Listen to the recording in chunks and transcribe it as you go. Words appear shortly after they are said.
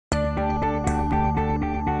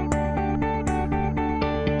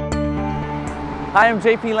Hi, I'm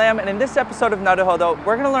JP Lam, and in this episode of Naruhodo,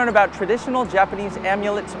 we're going to learn about traditional Japanese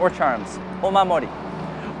amulets or charms, Omamori.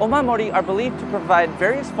 Omamori are believed to provide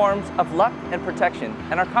various forms of luck and protection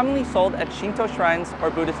and are commonly sold at Shinto shrines or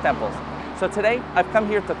Buddhist temples. So today, I've come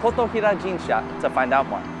here to Kotohira Jinsha to find out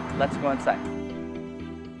more. Let's go inside.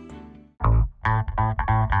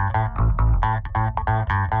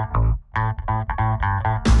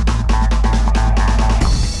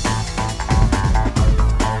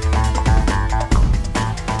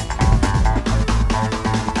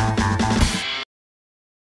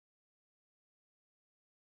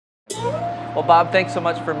 Well, Bob, thanks so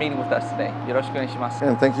much for meeting with us today. Yoroshiku onegaishimasu.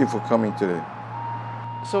 And thank you for coming today.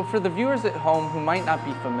 So for the viewers at home who might not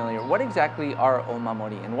be familiar, what exactly are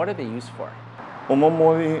Omamori and what are they used for?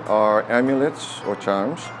 Omamori are amulets or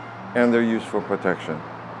charms, and they're used for protection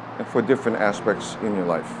and for different aspects in your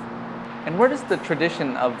life. And where does the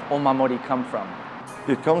tradition of Omamori come from?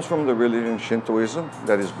 It comes from the religion Shintoism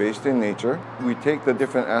that is based in nature. We take the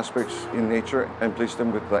different aspects in nature and place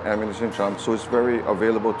them with the amulets and charms, so it's very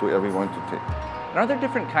available to everyone to take. And are there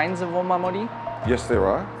different kinds of Omamori? Yes, there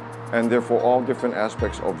are, and they're for all different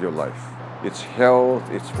aspects of your life. It's health,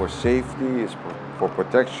 it's for safety, it's for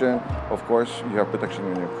protection. Of course, you have protection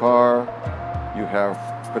in your car, you have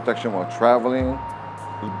protection while traveling,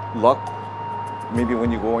 luck, maybe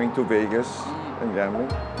when you're going to Vegas and gambling,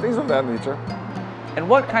 things of that nature. And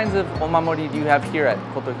what kinds of Omamori do you have here at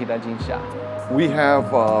Kotohira Jinsha? We have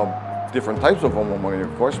different types of Omamori,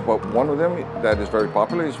 of course, but one of them that is very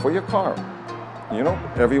popular is for your car. You know,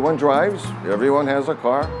 everyone drives, everyone has a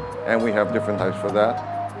car, and we have different types for that.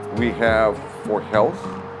 We have for health.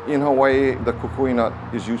 In Hawaii, the kukui nut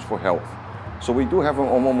is used for health. So we do have an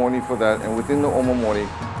Omamori for that, and within the Omamori,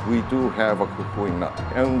 we do have a kukui nut.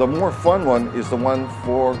 And the more fun one is the one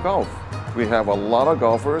for golf. We have a lot of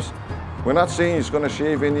golfers. We're not saying it's going to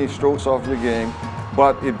shave any strokes off your game,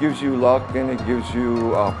 but it gives you luck and it gives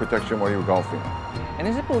you protection while you're golfing. And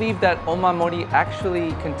is it believed that Omamori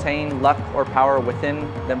actually contain luck or power within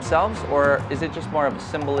themselves, or is it just more of a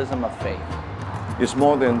symbolism of faith? It's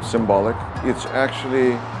more than symbolic. It's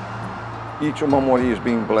actually, each Omamori is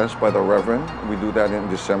being blessed by the Reverend. We do that in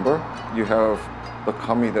December. You have the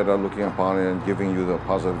kami that are looking upon it and giving you the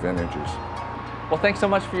positive energies. Well, thanks so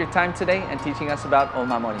much for your time today and teaching us about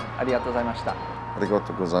Omamori. Arigatou gozaimashita.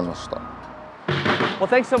 Arigatou gozaimashita. Well,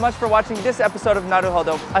 thanks so much for watching this episode of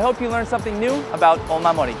Naruhodo. I hope you learned something new about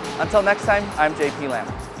Omamori. Until next time, I'm JP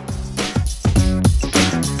Lam.